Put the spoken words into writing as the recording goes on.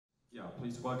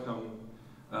please welcome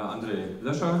André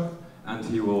Löscher, and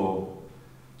he will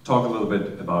talk a little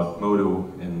bit about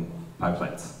MODO in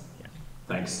pipelines. Yeah.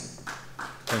 Thanks.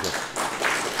 Thank you.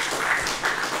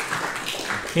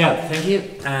 Yeah, thank you,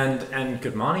 and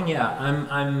good morning. Yeah,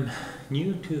 I'm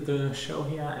new to the show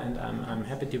here, and I'm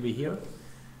happy to be here.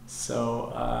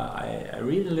 So I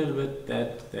read a little bit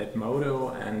that MODO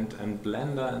and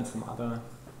Blender and some other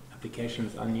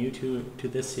applications are new to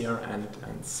this year, and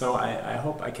so I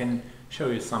hope I can show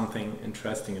you something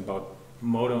interesting about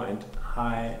MODO and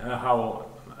how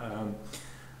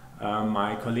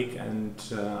my colleague and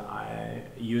I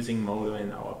using MODO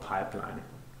in our pipeline.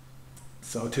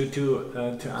 So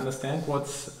to understand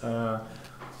what's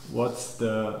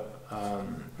the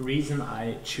reason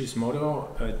I choose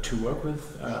MODO to work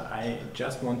with, I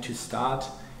just want to start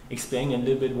explaining a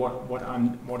little bit what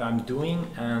I'm doing,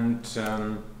 and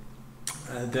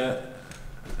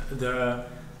the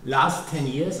last 10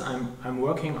 years I'm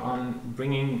working on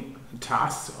bringing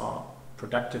tasks or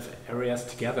productive areas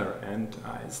together, and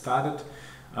I started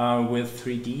with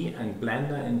 3D and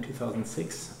Blender in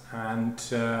 2006, and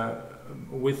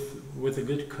with a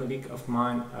good colleague of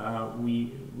mine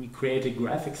we created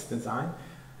graphics design,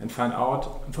 and found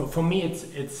out for me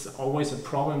it's always a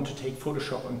problem to take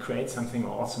Photoshop and create something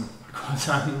awesome, because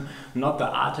I'm not the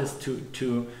artist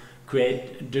to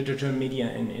create digital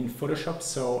media in Photoshop.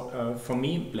 So for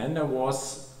me, Blender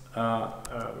was a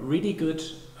really good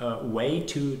way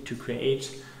to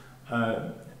create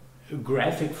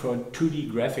graphic for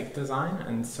 2D graphic design,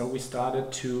 and so we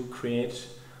started to create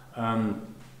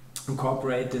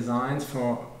incorporate designs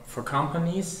for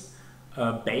companies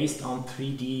based on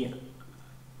 3D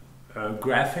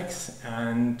graphics,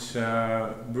 and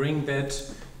bring that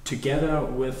together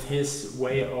with his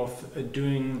way of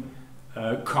doing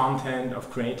content, of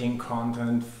creating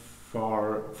content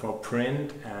for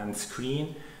print and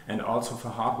screen, and also for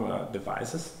hardware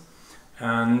devices.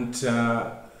 And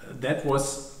that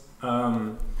was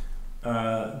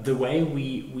the way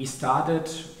we started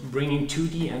bringing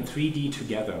 2D and 3D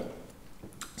together.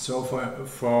 So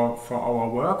for our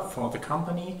work, for the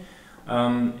company,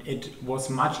 it was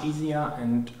much easier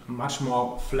and much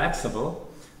more flexible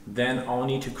than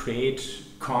only to create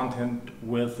content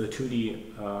with the 2D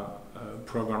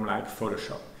program like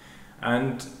Photoshop.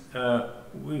 And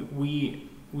we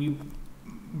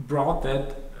brought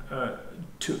that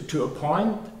to a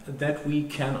point that we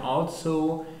can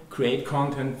also create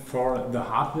content for the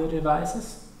hardware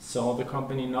devices. So the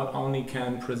company not only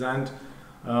can present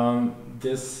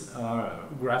this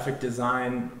graphic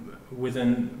design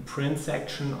within print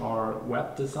section or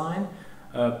web design,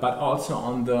 but also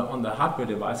on the hardware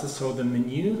devices. So the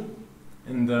menu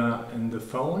in the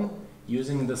phone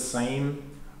using the same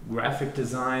graphic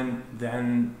design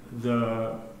than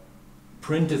the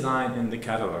print design in the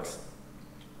catalogs.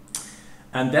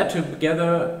 And that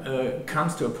together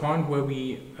comes to a point where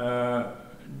we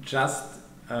just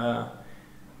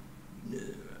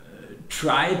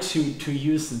try to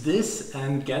use this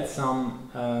and get some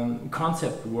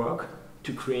concept work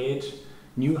to create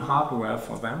new hardware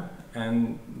for them,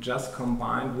 and just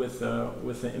combined with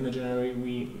the imagery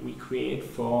we create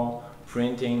for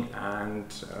printing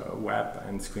and web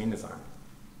and screen design.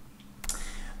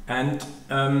 And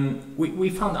we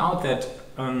found out that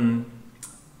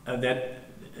that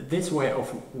this way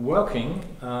of working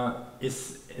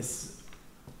is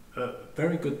a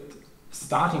very good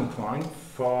starting point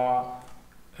for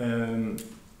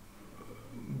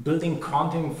building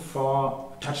content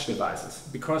for touch devices,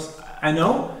 because I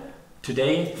know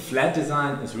today flat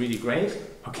design is really great,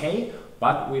 okay,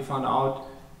 but we found out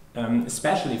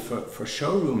especially for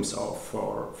showrooms or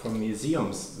for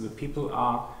museums, the people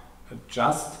are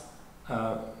just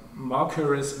more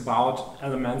curious about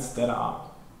elements that are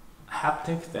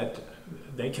haptic, that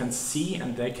they can see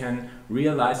and they can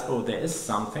realize, oh, there is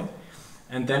something.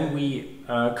 And then we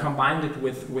combined it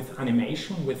with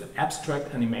animation, with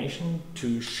abstract animation,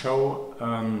 to show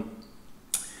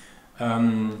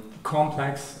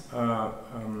complex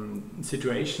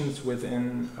situations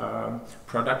within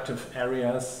productive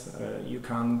areas you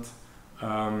can't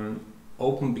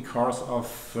open because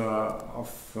of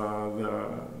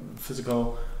the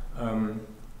physical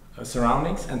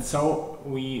surroundings. And so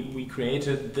we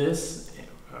created this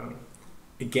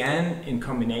again in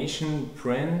combination,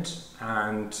 print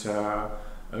and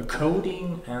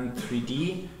coding and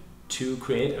 3D, to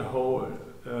create a whole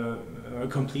a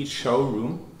complete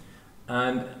showroom.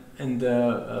 And in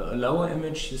the lower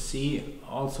image you see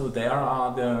also there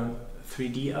are the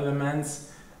 3D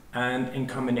elements, and in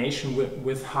combination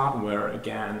with hardware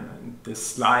again, the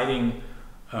sliding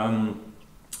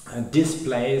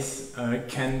displays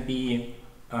can be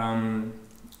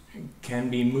can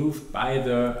be moved by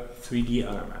the 3D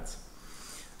elements.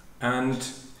 And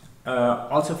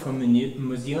also for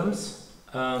museums,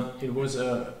 it was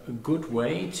a good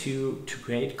way to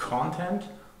create content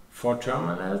for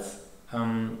terminals.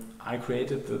 I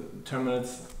created the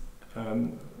terminals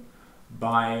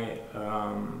by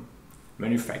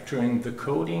manufacturing the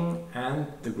coding and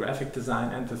the graphic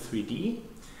design and the 3D.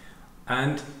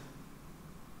 And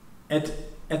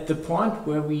at the point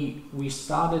where we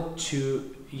started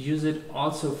to use it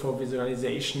also for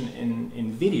visualization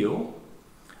in video,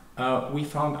 we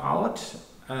found out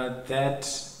that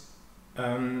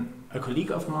a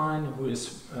colleague of mine who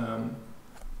is an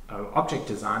object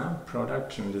designer,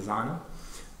 production designer,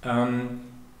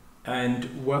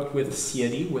 and worked with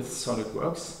CAD, with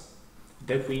SolidWorks,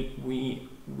 that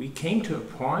we came to a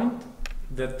point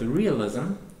that the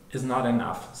realism is not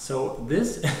enough. So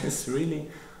this is really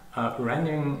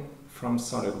rendering from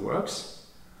SolidWorks,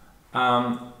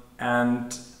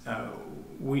 and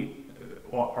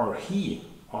he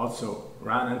also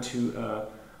ran into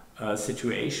a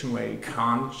situation where he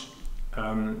can't,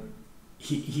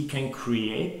 he can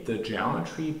create the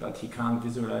geometry, but he can't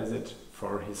visualize it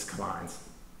for his clients.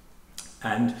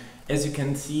 And as you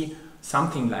can see,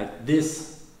 something like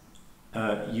this,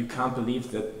 you can't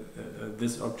believe that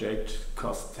this object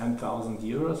costs 10,000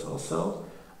 euros or so,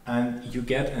 and you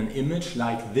get an image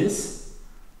like this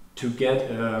to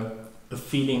get a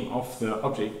feeling of the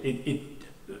object. It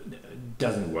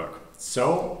doesn't work.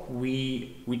 So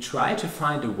we try to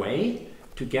find a way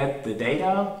to get the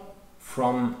data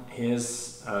from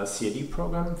his CAD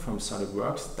program, from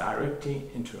SolidWorks, directly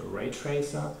into a ray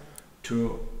tracer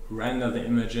to render the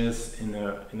images in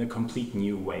a complete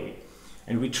new way.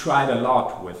 And we tried a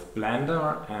lot with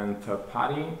Blender and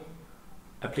third-party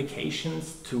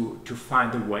applications to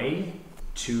find a way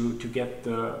to get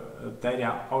the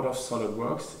data out of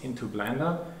SolidWorks into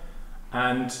Blender.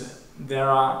 And there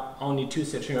are only two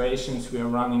situations we are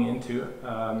running into.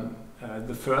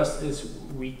 The first is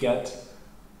we get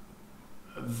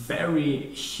very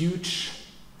huge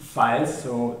files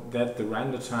so that the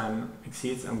render time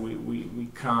exceeds and we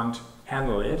can't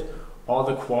handle it, or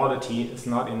the quality is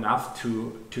not enough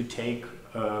to take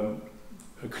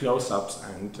close-ups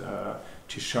and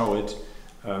to show it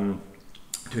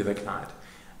to the client.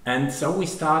 And so we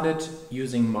started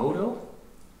using MODO,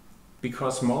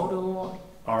 because MODO,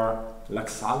 or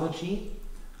Luxology,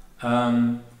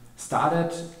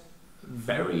 started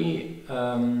very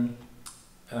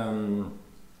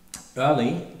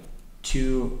early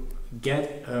to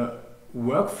get a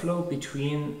workflow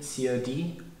between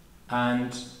CAD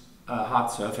and a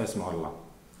hard surface modeler.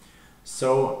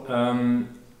 So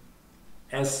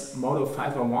as MODO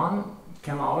 501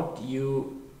 came out,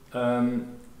 you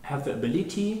have the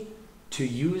ability to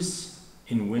use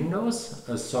in Windows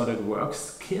a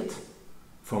SolidWorks kit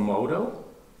for MODO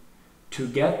to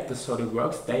get the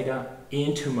SolidWorks data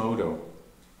into MODO.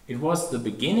 It was the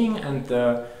beginning, and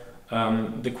the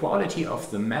quality of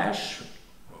the mesh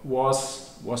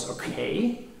was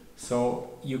okay, so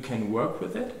you can work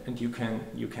with it and you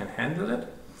can handle it.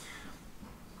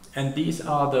 And these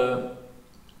are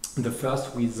the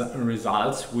first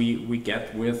results we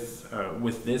get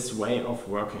with this way of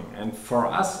working. And for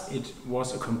us, it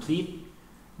was a complete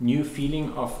new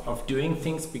feeling of doing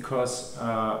things, because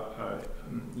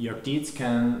Joerg Dietz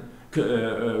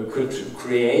could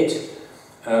create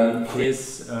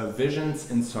his visions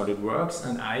in SolidWorks,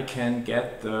 and I can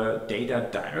get the data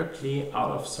directly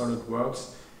out of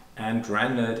SolidWorks and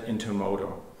render it into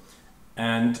MODO.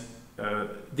 And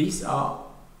these are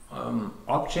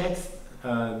objects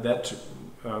that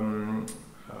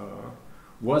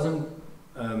wasn't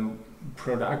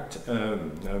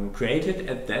created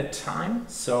at that time,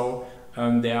 so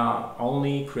they are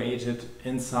only created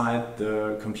inside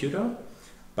the computer.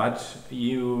 But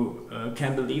you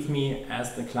can believe me,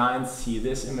 as the clients see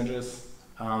these images,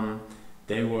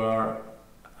 they were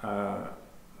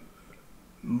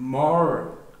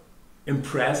more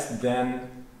impressed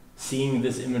than seeing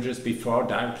these images before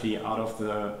directly out of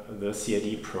the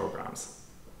CAD programs.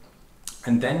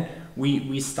 And then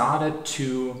we started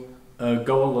to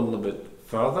go a little bit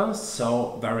further,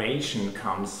 so variation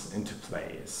comes into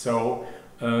play. So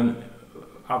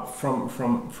up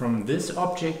from this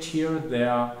object here,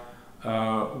 there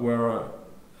were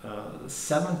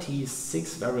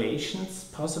 76 variations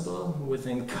possible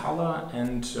within color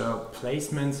and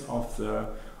placements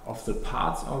of the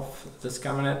parts of this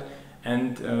cabinet.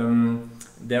 And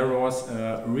there was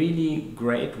a really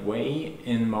great way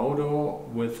in MODO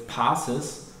with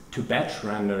passes to batch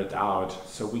render it out.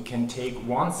 So we can take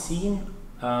one scene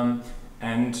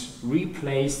and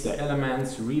replace the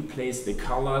elements, replace the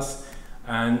colors,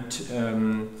 and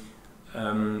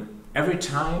every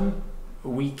time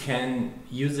we can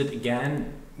use it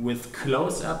again with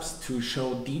close-ups to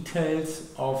show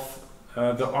details of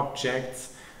the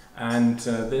objects. And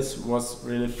this was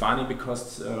really funny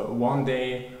because one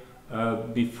day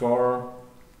before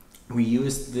we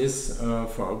used this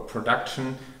for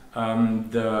production,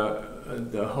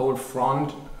 the whole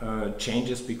front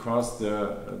changes because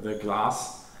the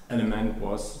glass element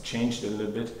was changed a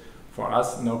little bit. For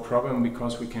us, no problem,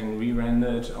 because we can re-render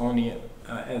it only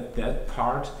at that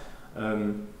part.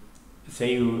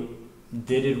 Say you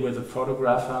did it with a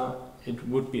photographer, it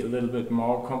would be a little bit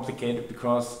more complicated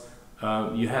because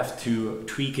you have to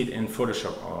tweak it in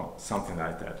Photoshop or something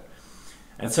like that.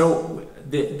 And so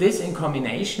this in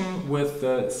combination with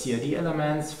the CAD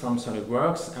elements from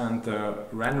SolidWorks and the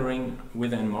rendering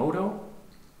within MODO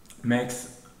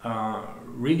makes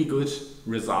really good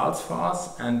results for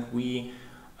us, and we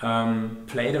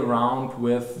played around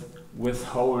with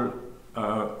whole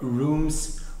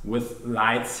rooms, with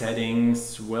light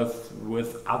settings,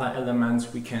 with other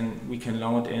elements we can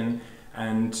load in,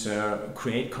 and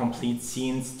create complete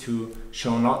scenes to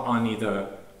show not only the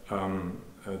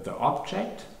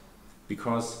object,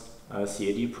 because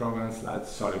CAD programs like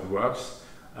SolidWorks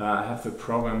have the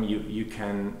problem you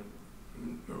can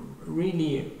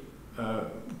really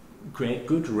create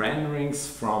good renderings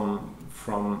from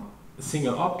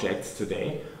single objects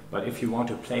today, but if you want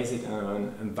to place it in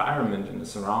an environment, in a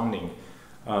surrounding,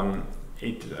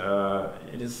 it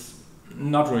is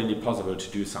not really possible to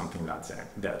do something like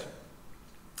that.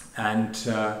 And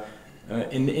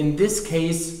in this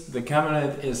case, the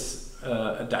camera is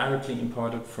directly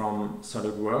imported from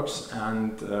SolidWorks,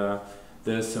 and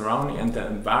the surrounding and the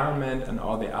environment and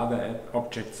all the other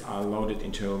objects are loaded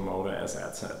into MODO as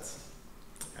assets.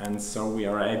 And so we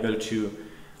are able to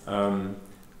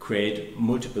create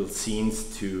multiple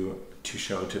scenes to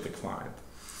show to the client.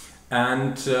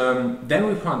 And then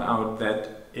we found out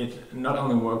that it not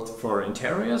only worked for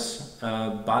interiors,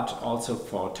 but also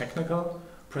for technical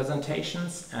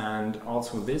presentations, and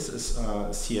also this is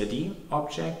a CAD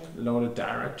object loaded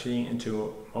directly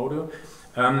into MODO.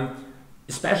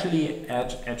 Especially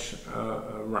at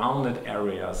rounded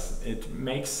areas, it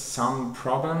makes some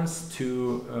problems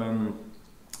to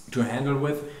handle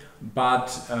with, but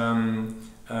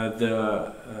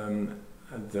the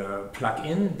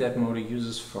plugin that MODO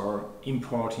uses for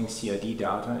importing CAD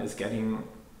data is getting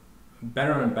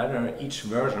better and better each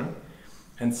version,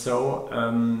 and so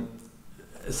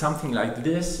something like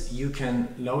this you can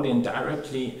load in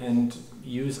directly and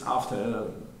use after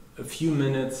a few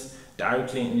minutes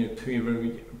directly in your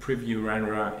preview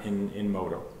renderer in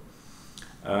MODO.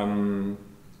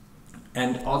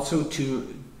 And also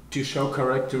to show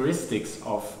characteristics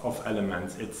of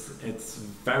elements. It's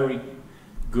very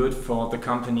good for the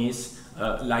companies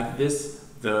like this.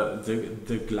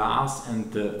 The glass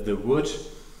and the wood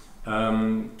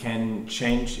can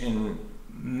change in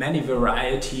many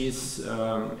varieties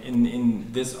in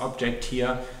this object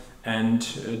here, and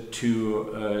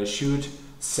to shoot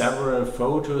several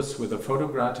photos with a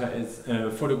photographer,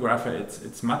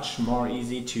 it's much more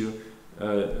easy to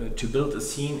build a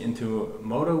scene into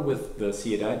MODO with the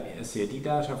CAD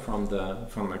data from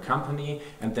the company,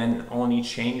 and then only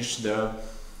change the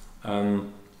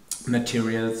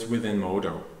materials within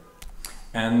MODO,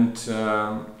 and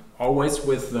always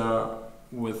with the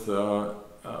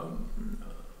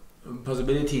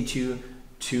possibility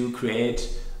to create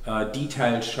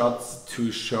detailed shots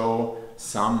to show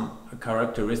some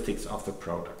characteristics of the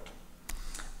product.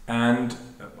 And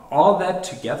all that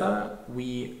together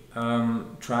we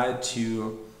try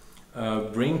to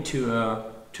bring to a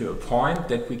point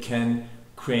that we can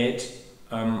create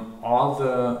all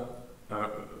the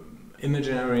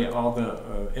imagery, all the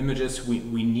images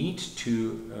we need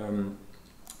to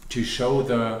show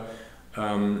the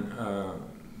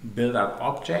build-up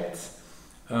objects.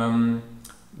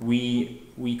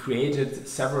 We created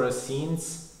several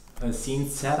scenes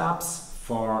setups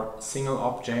for single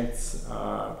objects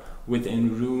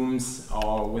within rooms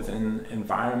or within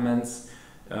environments,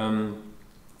 and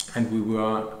we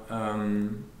were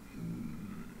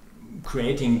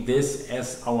creating this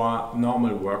as our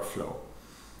normal workflow.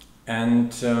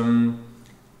 And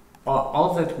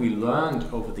all that we learned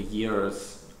over the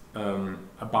years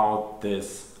about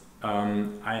this,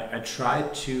 I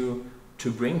tried to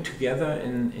bring together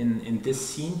in this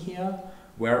scene here,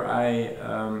 where I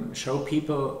show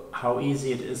people how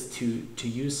easy it is to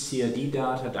use CAD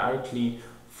data directly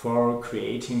for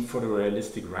creating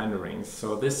photorealistic renderings.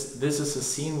 So this is a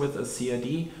scene with a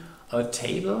CAD a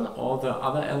table. All the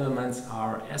other elements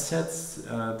are assets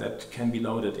that can be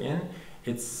loaded in.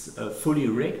 It's fully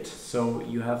rigged, so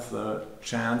you have the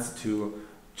chance to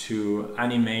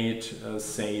animate,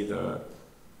 say, the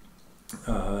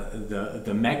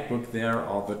MacBook there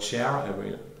or the chair. I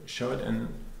will show it in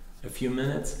a few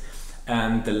minutes,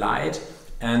 and the light,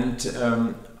 and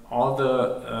all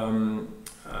the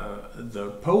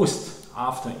post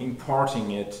after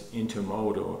importing it into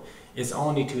MODO is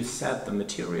only to set the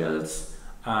materials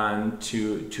and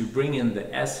to bring in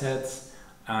the assets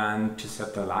and to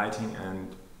set the lighting,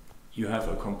 and you have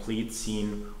a complete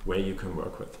scene where you can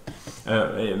work with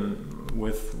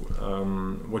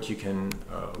what you can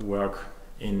work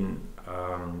in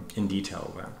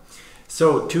detail there.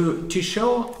 So to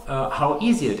show how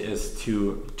easy it is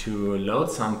to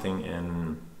load something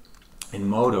in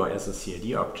MODO as a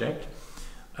CAD object,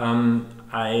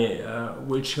 I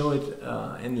will show it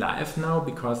in live now,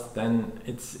 because then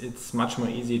it's much more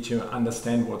easy to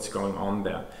understand what's going on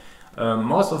there.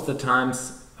 Most of the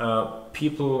times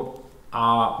people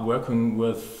are working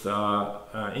with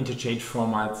interchange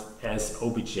formats as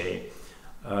OBJ.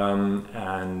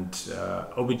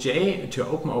 OBJ, to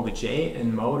open OBJ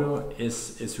in MODO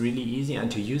is really easy,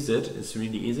 and to use it is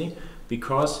really easy,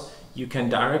 because you can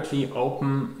directly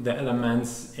open the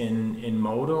elements in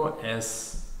MODO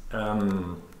as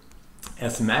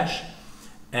mesh,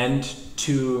 and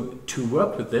to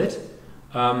work with it.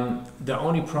 The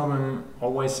only problem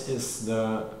always is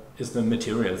the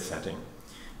material setting.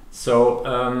 So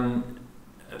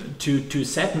to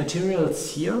set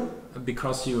materials here,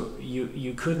 because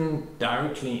you couldn't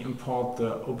directly import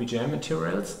the OBJ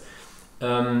materials,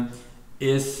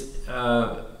 is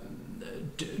to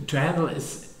handle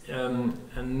is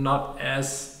not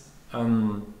as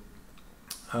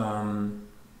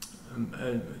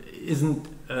isn't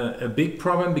a big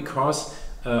problem, because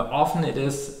often it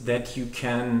is that you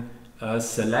can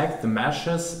select the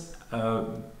meshes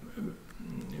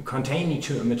containing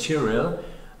to a material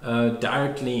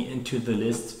directly into the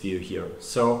list view here.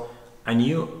 So I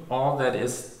knew all that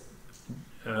is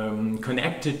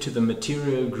connected to the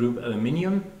material group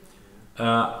aluminium.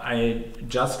 I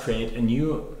just create a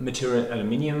new material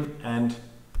aluminium and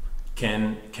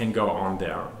can go on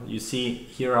there. You see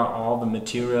here are all the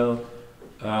material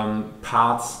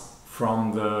parts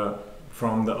from the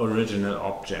original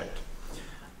object.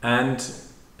 And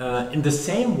in the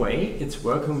same way, it's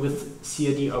working with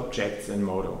CAD objects in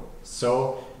MODO.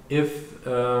 So if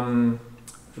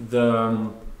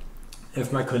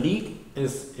my colleague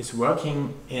is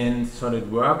working in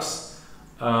SolidWorks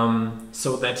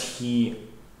so that he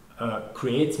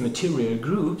creates material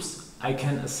groups, I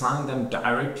can assign them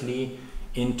directly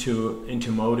into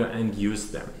MODO and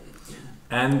use them.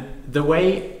 And the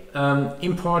way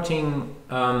importing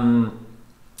CAD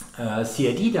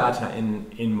data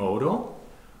in MODO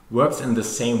works in the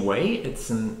same way. It's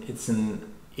an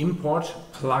import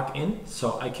plugin,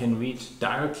 so I can read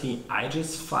directly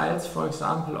IGES files, for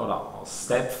example, or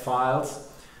step files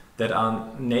that are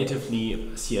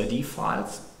natively CAD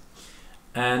files.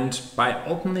 And by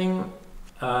opening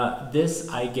this,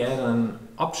 I get an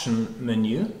option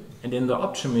menu, and in the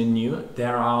option menu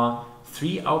there are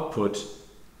 3 output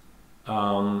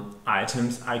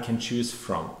items I can choose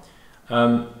from.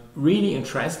 Really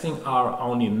interesting are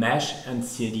only mesh and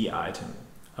CAD item.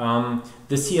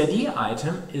 The CAD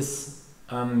item is,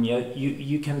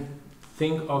 you can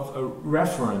think of a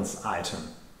reference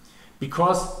item,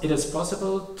 because it is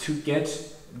possible to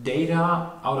get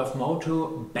data out of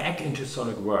MODO back into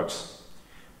SolidWorks.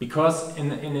 Because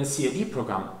in a CAD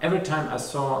program, every time I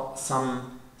saw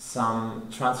some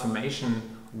transformation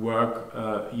work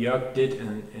Joerg did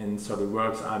in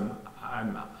SolidWorks,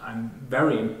 I'm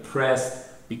very impressed,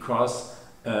 because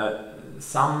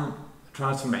some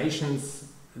transformations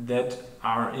that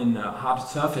are in a hard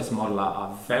surface modeler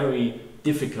are very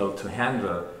difficult to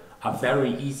handle, are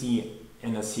very easy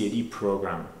in a CAD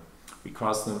program,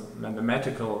 because the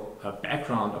mathematical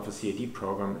background of a CAD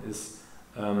program is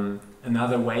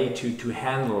another way to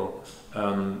handle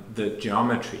the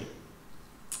geometry.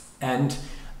 And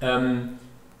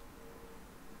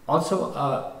also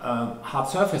a hard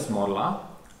surface modeler,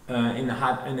 in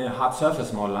a hard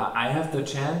surface modeler, I have the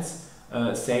chance,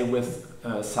 say with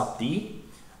sub-D,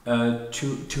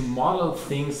 to model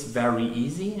things very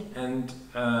easy, and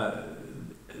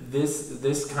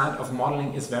this kind of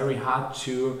modeling is very hard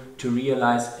to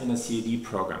realize in a CAD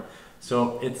program.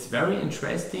 So it's very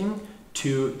interesting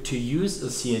to use a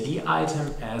CAD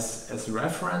item as a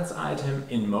reference item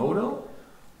in MODO,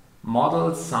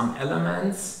 model some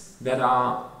elements that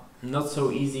are not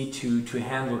so easy to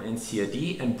handle in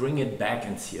CAD, and bring it back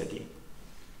in CAD.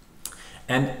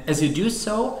 And as you do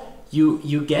so,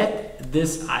 you get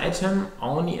this item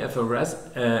only as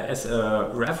a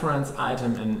reference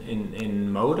item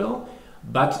in MODO,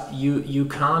 but you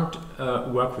can't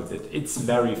work with it. It's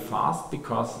very fast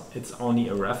because it's only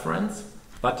a reference,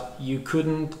 but you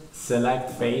couldn't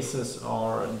select faces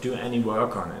or do any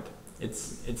work on it.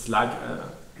 It's like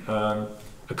a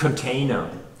container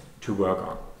to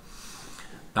work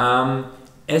on.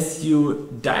 As you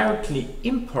directly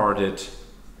import it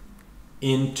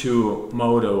into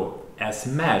MODO as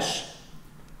mesh,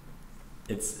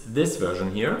 it's this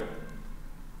version here.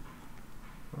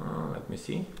 Let me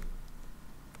see.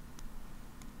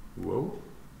 Whoa.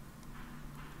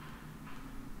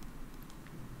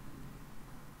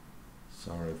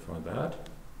 Sorry for that.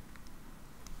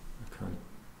 I can't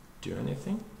do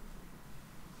anything.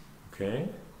 Okay.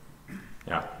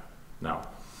 Yeah. Now.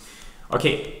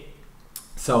 Okay.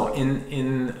 So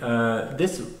in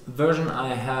this version,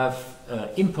 I have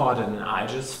imported an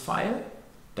IGES file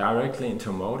directly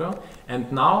into MODO,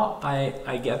 and now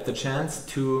I get the chance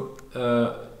to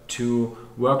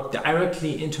work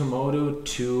directly into MODO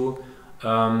to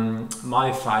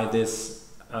modify this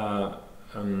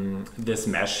this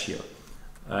mesh here.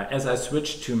 As I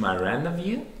switch to my render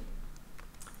view,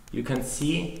 you can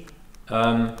see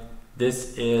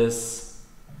this is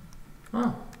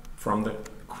from the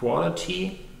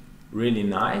quality really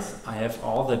nice. I have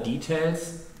all the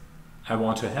details I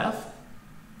want to have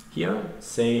here,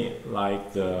 say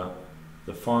like the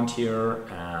font here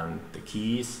and the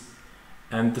keys,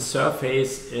 and the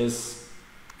surface is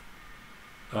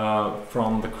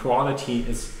from the quality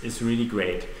is really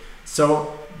great.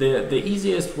 So the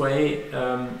easiest way,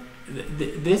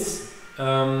 this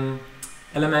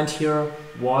element here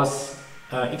was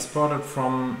exported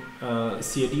from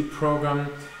CAD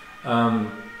program,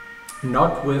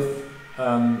 not with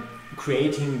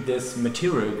creating this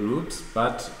material groups,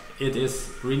 but it is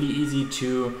really easy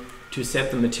to set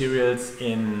the materials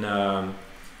in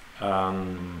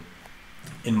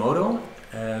MODO.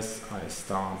 As I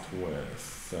start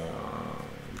with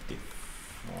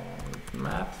default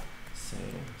map, say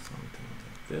something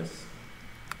like this.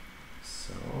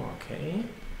 So okay,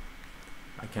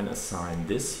 I can assign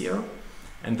this here,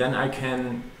 and then I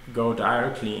can go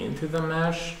directly into the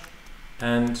mesh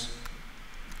and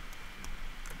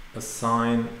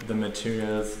assign the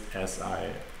materials as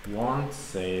I want.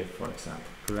 Say for example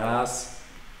glass,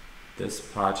 this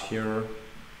part here,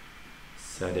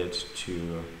 set it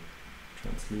to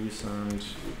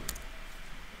translucent,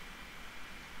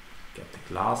 get the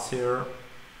glass here,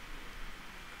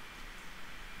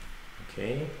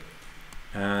 okay,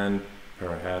 and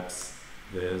perhaps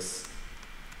this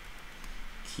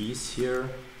keys here,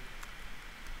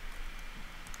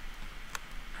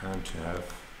 and to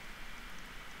have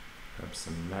perhaps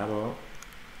some metal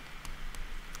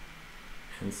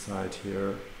inside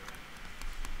here.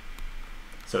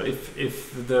 So if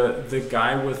the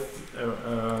guy with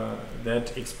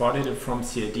that exported it from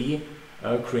CAD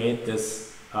create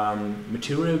this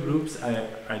material groups,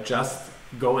 I just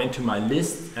go into my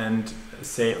list and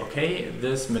say, okay,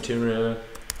 this material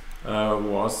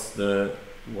was the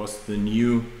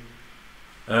new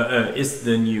is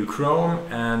the new chrome,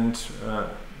 and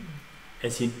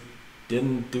as he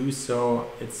didn't do so,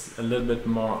 it's a little bit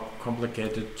more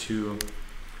complicated to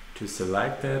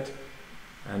select it.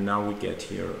 And now we get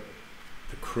here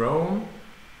the chrome.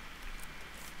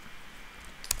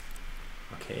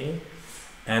 Okay,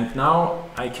 and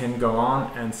now I can go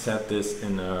on and set this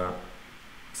in a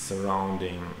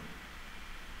surrounding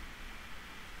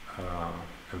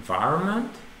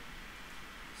environment.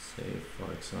 Say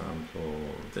for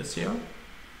example this here.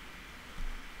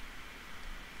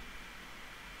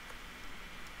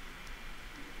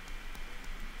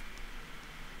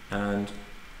 And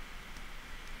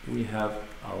we have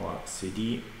our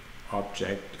CD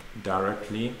object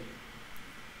directly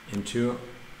into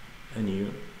a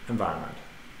new environment.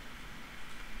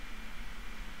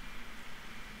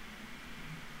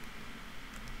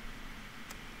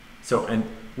 So, and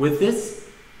with this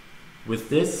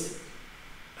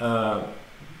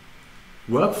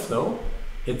workflow,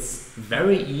 it's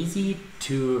very easy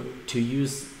to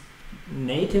use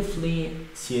natively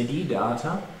CAD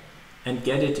data and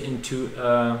get it into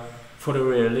a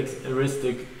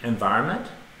photorealistic environment,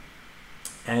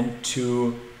 and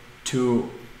to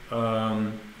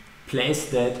place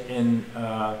that in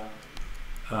a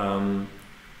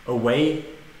way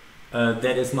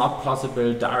that is not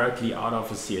possible directly out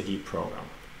of a CAD program.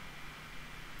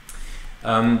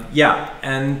 Yeah,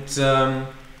 and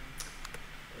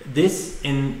this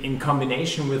in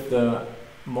combination with the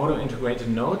MODO integrated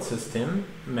node system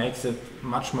makes it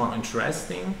much more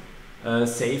interesting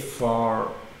say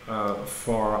for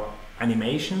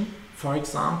animation, for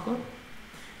example.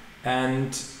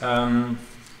 And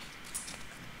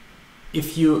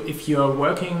if you are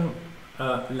working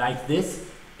like this,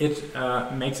 it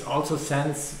makes also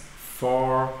sense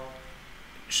for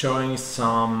showing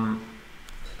some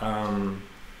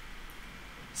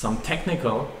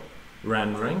technical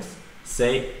renderings.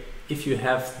 Say if you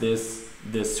have this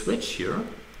switch here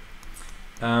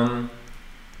and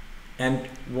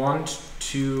want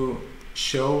to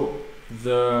show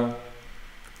the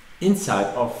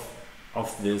inside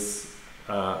of this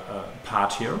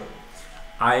part here,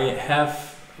 I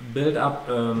have built up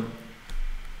a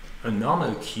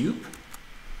normal cube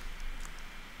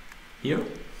here,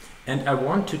 and I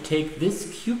want to take this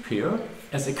cube here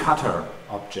as a cutter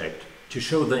object to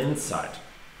show the inside.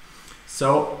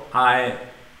 So I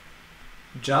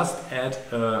just add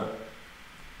a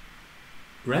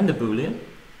render boolean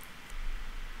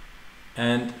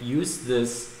and use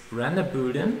this render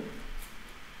boolean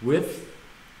with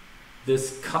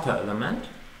this cutter element,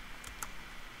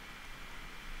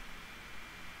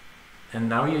 and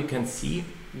now you can see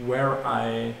where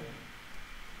I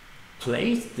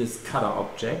place this cutter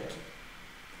object,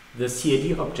 the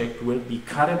CAD object will be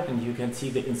cutted and you can see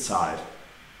the inside.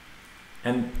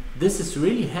 And this is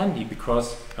really handy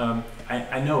because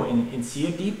I know in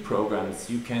CAD programs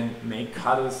you can make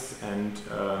cutters and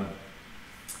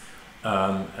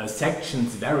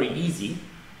sections very easy,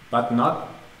 but not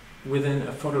within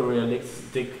a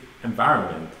photorealistic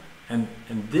environment. And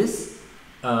this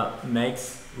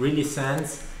makes really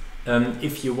sense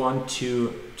if you want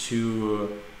to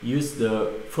use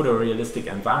the photorealistic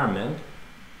environment,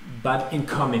 but in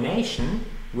combination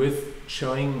with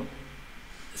showing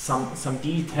some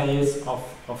details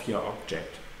of your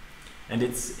object. And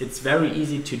it's very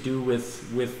easy to do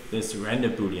with this render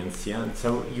booleans here. And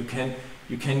so you can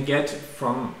get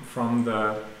from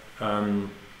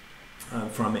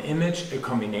an image a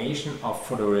combination of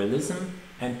photorealism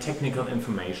and technical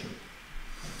information.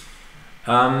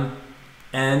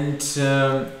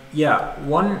 Yeah,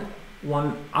 one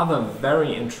other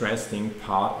very interesting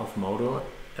part of MODO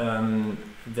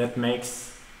that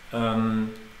makes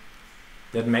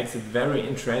it very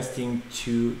interesting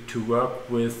to work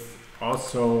with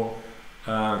also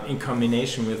in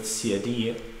combination with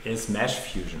CAD is mesh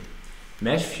fusion.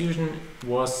 Mesh fusion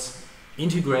was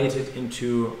integrated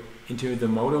into the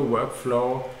MODO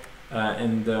workflow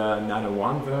in the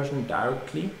 901 version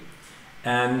directly.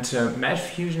 And mesh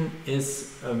fusion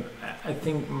is, I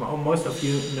think most of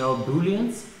you know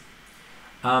booleans.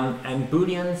 And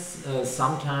booleans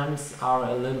sometimes are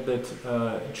a little bit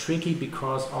tricky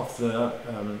because of the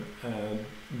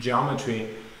geometry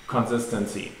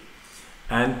consistency.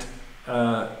 And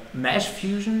mesh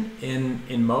fusion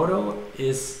in MODO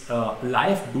is a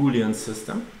live boolean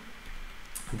system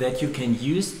that you can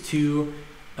use to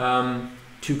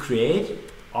create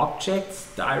objects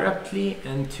directly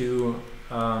into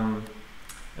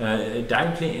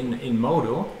directly in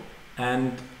MODO,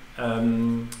 and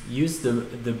use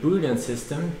the Boolean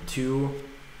system to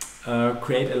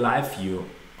create a live view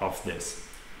of this.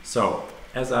 So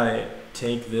as I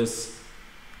take this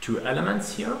two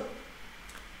elements here,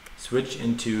 switch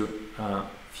into a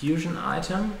fusion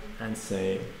item and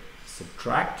say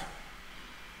subtract,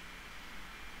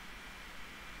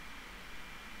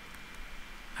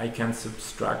 I can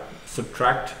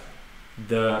subtract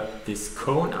this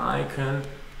cone icon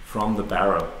from the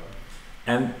barrel.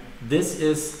 And this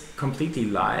is completely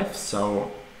live,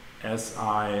 so as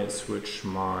I switch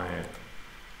my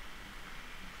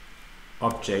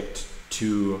object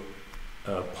to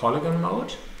polygon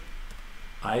mode,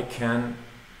 I can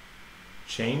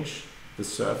change the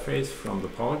surface from the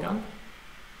polygon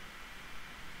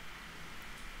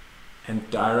and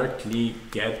directly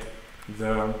get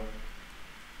the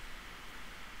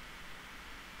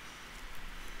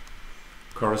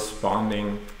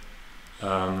corresponding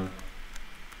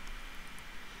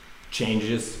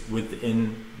changes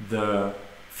within the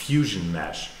fusion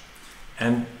mesh.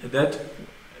 And that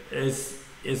is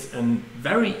a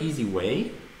very easy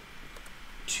way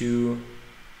to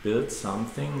build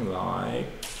something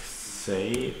like,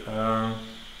 say, a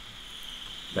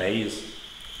base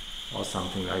or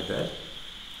something like that.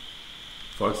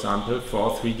 For example,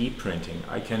 for 3D printing,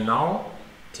 I can now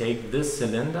take this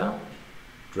cylinder,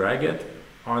 drag it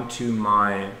onto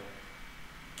my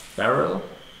barrel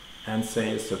and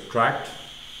say subtract,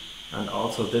 and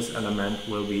also this element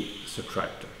will be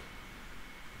subtracted.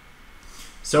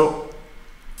 So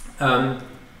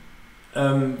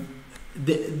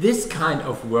this kind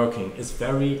of working is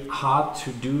very hard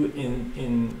to do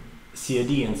in CAD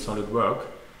and SolidWorks,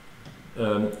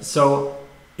 So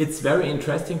it's very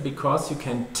interesting because you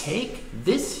can take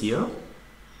this here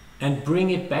and bring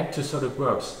it back to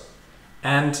SolidWorks.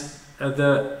 And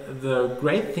the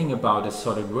great thing about a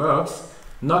SolidWorks,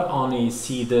 not only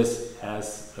see this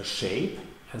as a shape,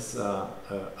 as a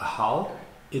hull,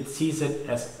 it sees it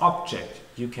as object.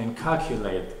 You can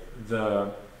calculate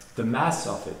the mass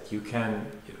of it. You can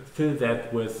fill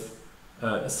that with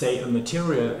say a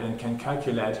material and can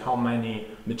calculate how many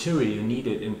material you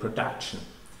needed in production.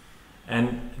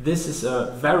 And this is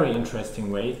a very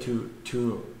interesting way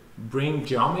to bring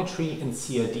geometry in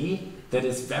CAD that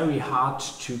is very hard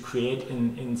to create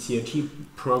in CAD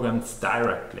programs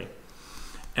directly.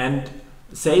 And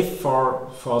say for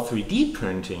 3D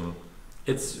printing,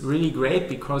 it's really great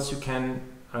because you can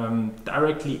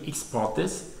directly export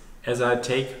this. As I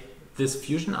take this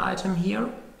fusion item here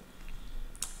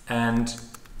and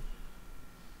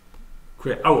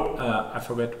create, I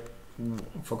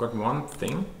forgot one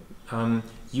thing.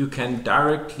 You can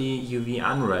directly UV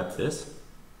unwrap this.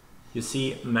 You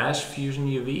see mesh fusion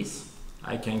UVs,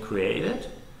 I can create it,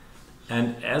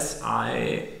 and as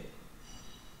I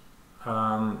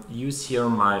use here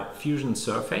my fusion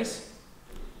surface,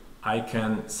 I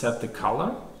can set the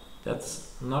color.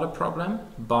 That's not a problem,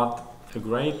 but a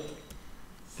great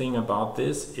thing about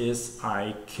this is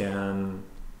I can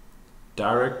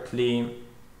directly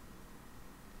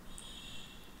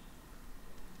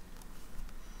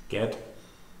get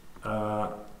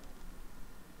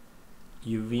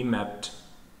UV mapped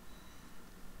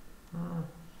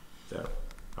there.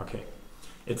 Okay,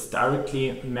 it's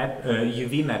directly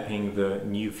UV mapping the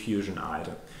new fusion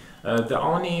item. The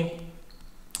only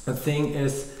thing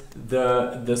is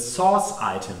the source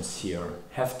items here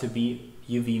have to be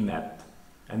UV mapped,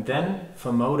 and then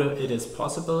for MODO it is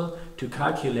possible to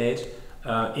calculate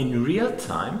in real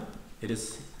time. It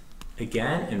is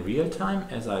again in real time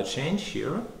as I change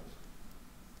here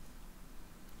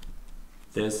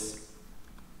this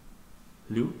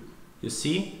loop. You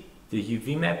see the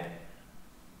UV map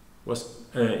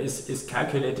is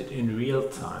calculated in real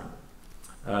time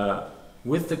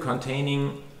with the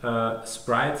containing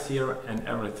sprites here, and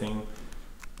everything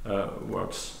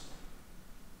works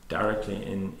directly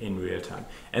in real time.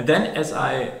 And then as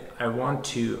I want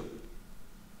to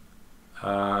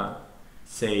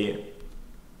say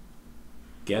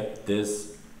get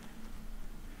this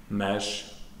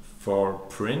mesh for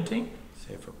printing,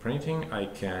 say for printing, I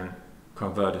can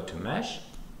convert it to mesh,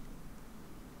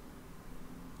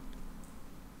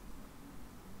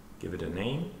 give it a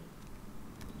name,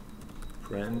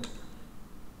 print,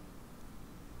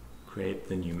 create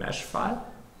the new mesh file,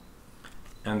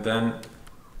 and then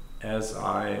as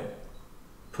I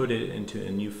put it into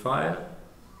a new file,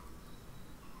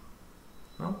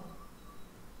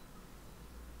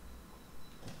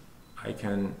 I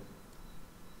can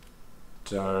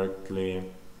directly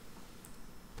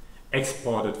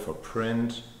export it for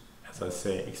print, as I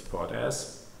say export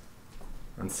as,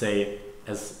 and say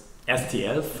as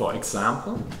STL, for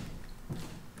example.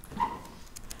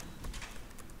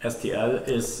 STL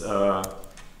is a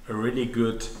really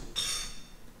good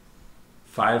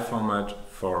file format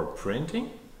for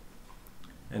printing,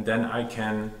 and then I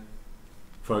can,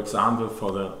 for example,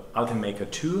 for the Ultimaker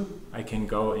 2, I can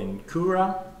go in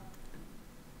Cura,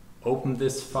 open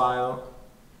this file,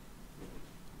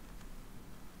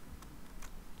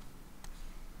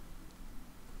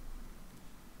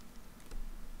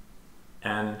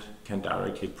 and can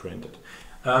directly print it.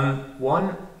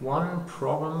 One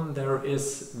problem there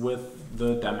is with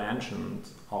the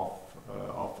dimensions of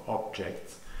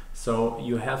objects. So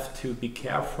you have to be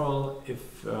careful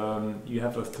if you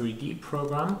have a 3D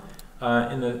program.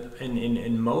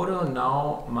 In MODO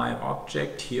now my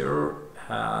object here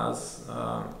has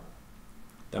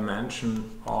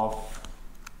dimension of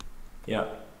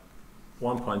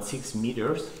 1.6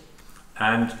 meters,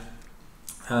 and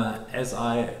as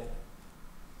I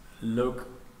look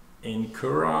in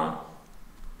Cura,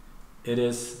 it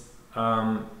is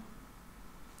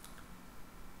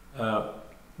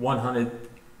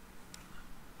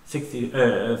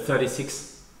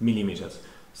 36 millimeters.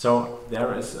 So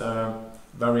there is a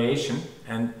variation,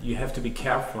 and you have to be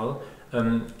careful.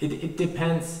 It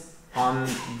depends on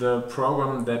the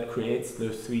program that creates the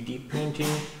 3D printing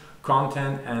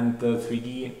content and the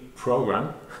 3D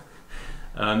program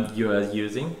you are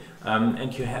using,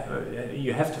 and you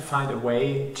have to find a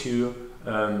way to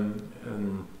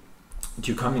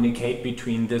communicate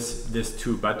between this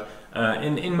two. But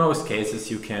in most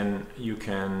cases you can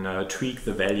tweak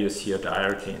the values here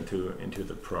directly into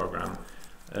the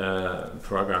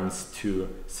programs to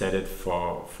set it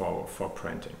for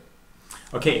printing.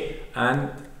 Okay, and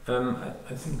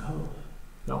I think, oh,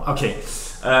 no, okay.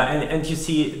 And you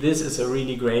see, this is a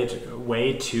really great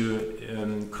way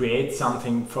to create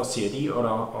something for CAD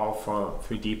or for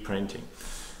 3D printing.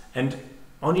 And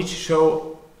only to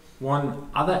show one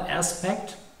other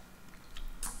aspect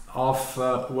of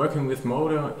working with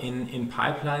MODO in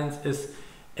pipelines is,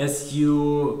 as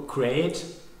you create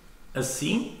a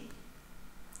scene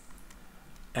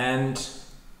and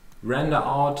render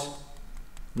out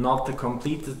not the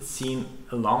completed scene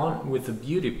alone with the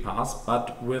beauty paths,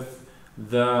 but with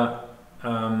the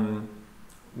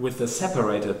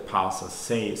separated paths,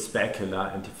 say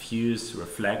specular and diffuse,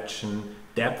 reflection,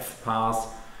 depth paths,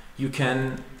 you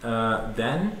can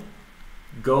then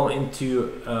go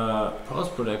into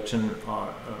post-production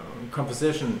or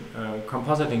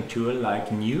compositing tool like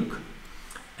Nuke,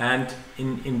 and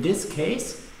in this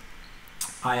case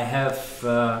I have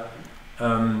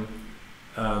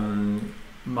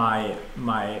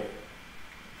my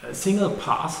single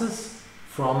passes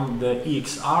from the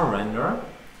EXR render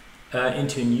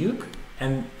into Nuke,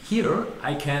 and here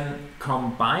I can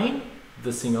combine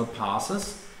the single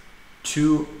passes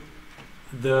to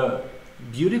the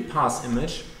beauty path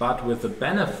image, but with the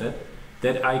benefit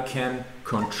that I can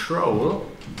control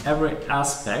every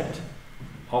aspect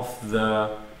of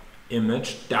the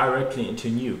image directly into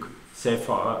Nuke. Say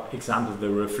for example the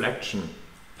reflection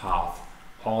path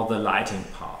or the lighting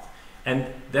path, and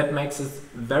that makes it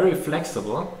very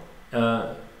flexible,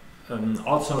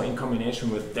 also in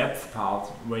combination with depth path,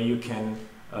 where you can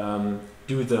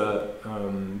do the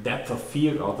depth of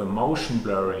field or the motion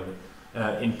blurring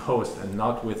in post and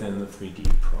not within the 3D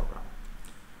program.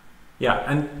 Yeah,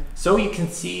 and so you can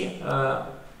see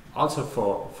also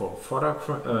for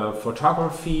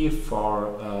photography,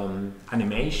 for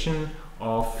animation,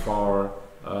 or for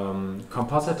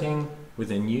compositing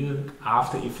with a new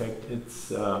After Effects,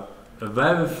 it's a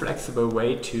very flexible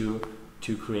way to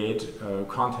create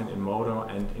content in MODO,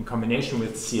 and in combination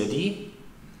with CAD,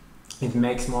 it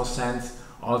makes more sense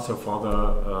also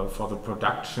for the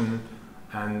production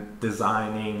and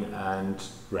designing and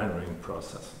rendering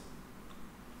process.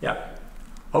 Yeah,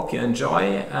 hope you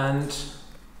enjoy, and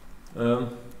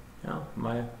yeah,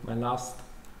 my last.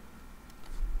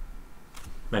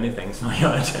 Many thanks for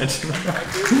your attention.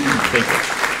 Thank you.